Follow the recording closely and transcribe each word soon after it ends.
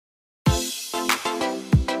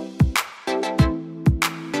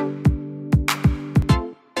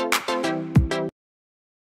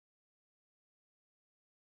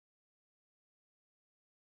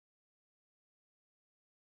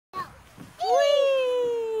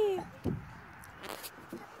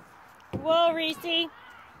Whoa, Reese.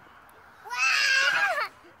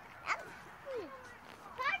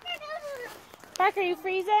 Parker, you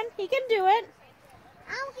freezing? He can do it.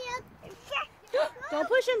 Don't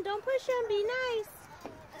push him. Don't push him. Be nice.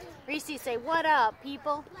 Reese, say what up,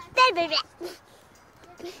 people.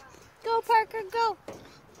 Go, Parker, go.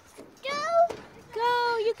 Go.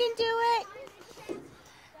 Go. You can do it.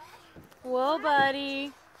 Whoa,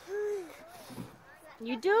 buddy.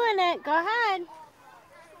 You doing it. Go ahead.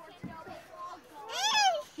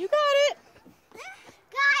 You got it.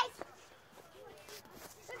 Guys.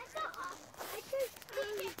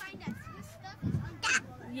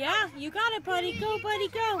 Yeah, you got it, buddy. Go, buddy,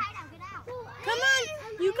 go. Come on.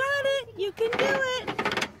 You got it. You can do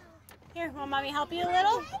it. Here, will Mommy help you a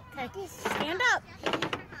little? Okay, stand up.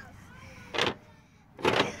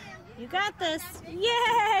 You got this.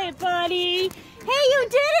 Yay, buddy. Hey, you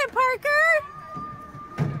did it, Parker.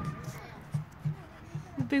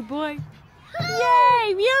 Big boy. Yay,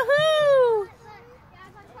 yoo-hoo.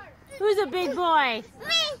 Who's a big boy?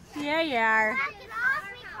 Me. Yeah, you are.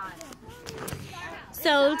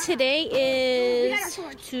 So today is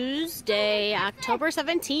Tuesday, October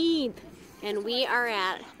 17th, and we are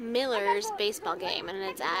at Miller's baseball game, and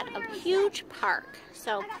it's at a huge park.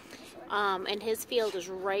 So, and his field is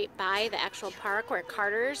right by the actual park, where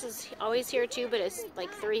Carter's is always here too, but it's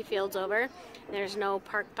like 3 fields over. There's no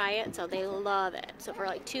park by it, so they love it. So for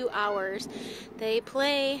like 2 hours, they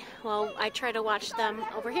play. Well, I try to watch them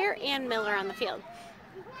over here and Miller on the field,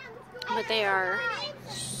 but they are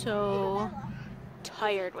so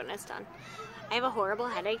tired when it's done. I have a horrible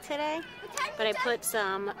headache today, but I put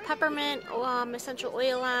some peppermint essential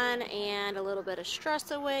oil on and a little bit of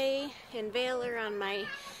Stress Away and Valor on my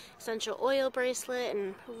essential oil bracelet,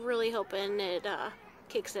 and really hoping it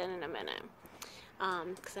kicks in a minute,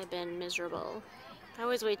 because I've been miserable. I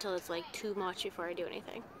always wait till it's like too much before I do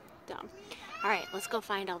anything. Dumb. Alright, let's go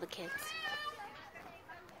find all the kids.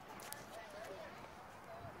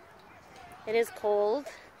 It is cold,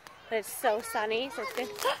 but it's so sunny, so it's good.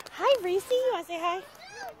 Hi, Reese. You want to say hi?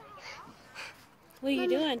 What are you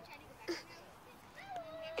doing?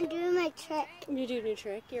 I'm doing my trick. You do your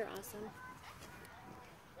trick. You're awesome.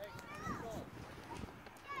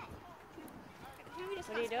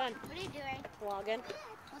 What are you doing? What are you doing? Vlogging.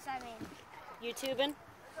 What's that mean? YouTubing.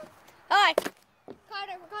 Hi.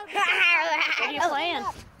 Carter. What are you playing?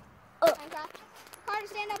 Carter,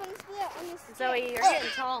 stand up on this wheel. Zoe, you're getting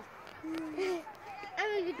tall.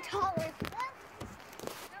 I'm even taller.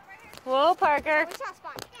 Whoa, Parker. Which house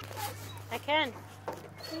spot? I can.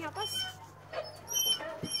 Can you help us?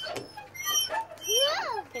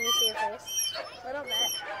 No. Can you see your face? A little bit.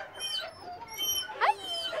 Hi.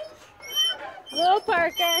 Whoa,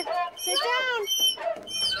 Parker. Sit down.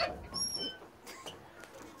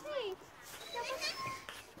 Hey.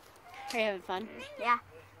 Are you having fun? Yeah.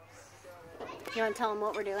 You want to tell them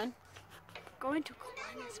what we're doing? Going to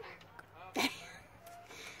Kiwanis Park.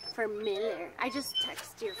 For Miller. I just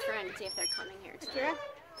text your friend to see if they're coming here tonight.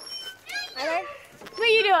 Are they? What are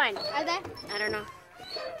you doing? Are they? I don't know.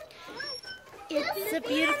 It's a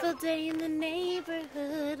beautiful day in the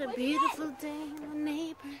neighborhood. A beautiful day in the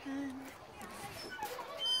neighborhood.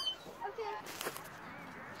 Okay.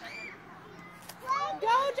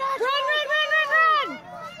 Go, Josh! Run!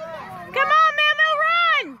 Come on, Miller,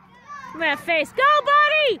 run! Look at that face. Go,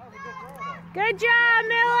 buddy! Good job,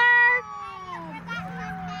 Miller!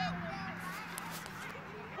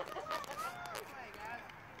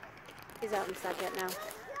 He's out in second now.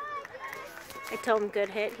 I told him good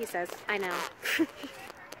hit. He says, I know.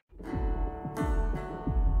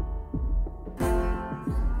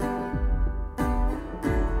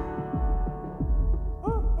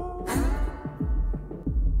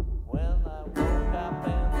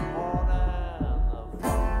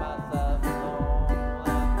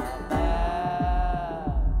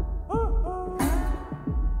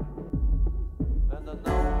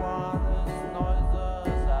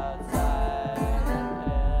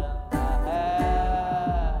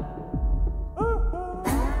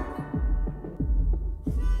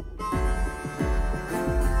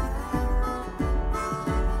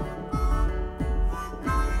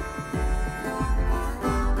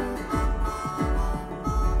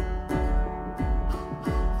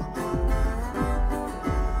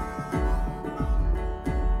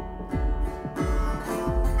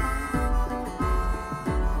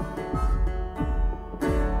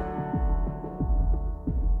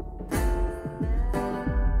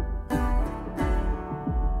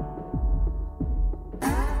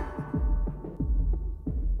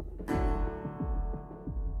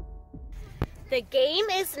 The game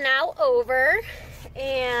is now over,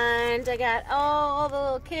 and I got all the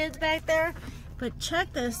little kids back there. But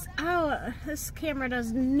check this out. This camera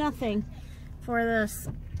does nothing for this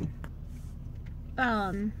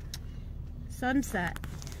sunset.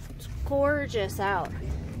 It's gorgeous out.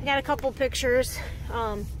 I got a couple pictures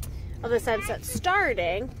of the sunset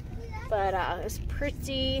starting, but it's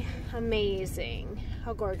pretty amazing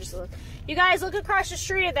how gorgeous it looks. You guys, look across the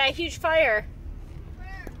street at that huge fire.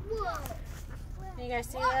 Can you guys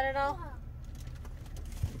see that at all?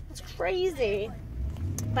 It's crazy.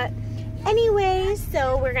 But anyways,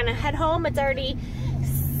 so we're gonna head home. It's already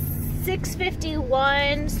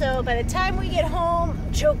 6:51, so by the time we get home,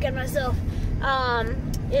 I'm choking myself,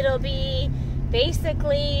 it'll be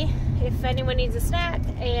basically, if anyone needs a snack,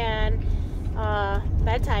 and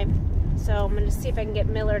bedtime. So I'm gonna see if I can get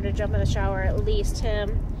Miller to jump in the shower, at least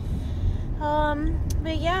him.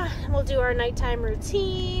 But yeah, we'll do our nighttime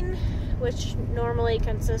routine, which normally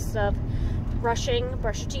consists of brush your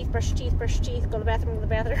teeth, go to the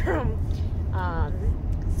bathroom.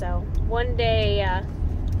 So one day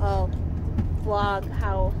I'll vlog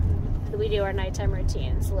how we do our nighttime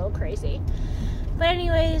routine. It's a little crazy. But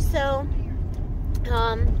anyways, so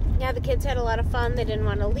yeah, the kids had a lot of fun. They didn't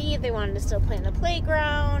want to leave. They wanted to still play in the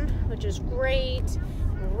playground, which is great.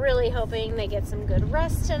 I'm really hoping they get some good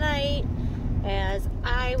rest tonight, as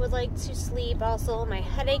I would like to sleep. Also, my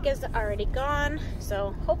headache is already gone,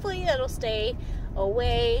 so hopefully it'll stay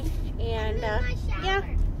away. And yeah,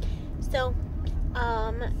 so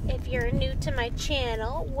if you're new to my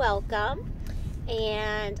channel, welcome.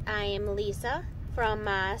 And I am Lisa from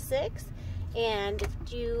Ma6, and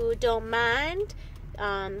if you don't mind,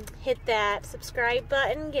 hit that subscribe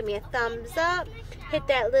button, give me a thumbs up, hit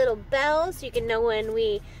that little bell so you can know when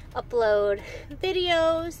we upload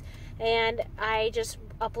videos. And I just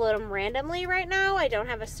upload them randomly right now. I don't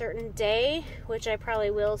have a certain day, which I probably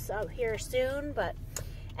will here soon. But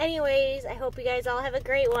anyways, I hope you guys all have a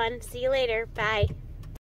great one. See you later. Bye.